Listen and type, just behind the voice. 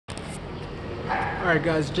Alright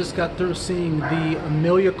guys, just got through seeing the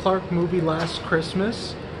Emilia Clarke movie Last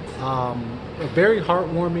Christmas. A very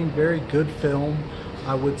heartwarming, very good film.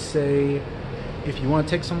 I would say if you want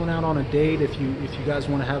to take someone out on a date, if you guys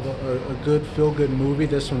want to have a good feel-good movie,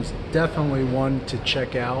 this one's definitely one to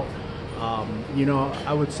check out.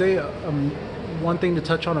 I would say one thing to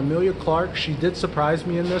touch on Emilia Clarke, she did surprise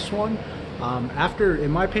me in this one. In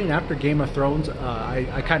my opinion, after Game of Thrones,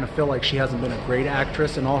 I kind of feel like she hasn't been a great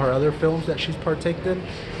actress in all her other films that she's partaked in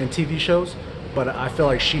and TV shows, but I feel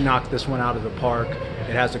like she knocked this one out of the park.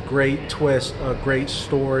 It has a great twist, a great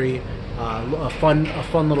story, a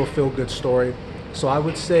fun little feel-good story. So I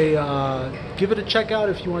would say give it a check out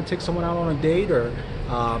if you want to take someone out on a date, or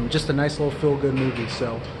just a nice little feel-good movie.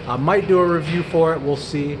 So I might do a review for it, we'll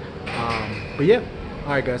see. But yeah,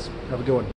 alright guys, have a good one.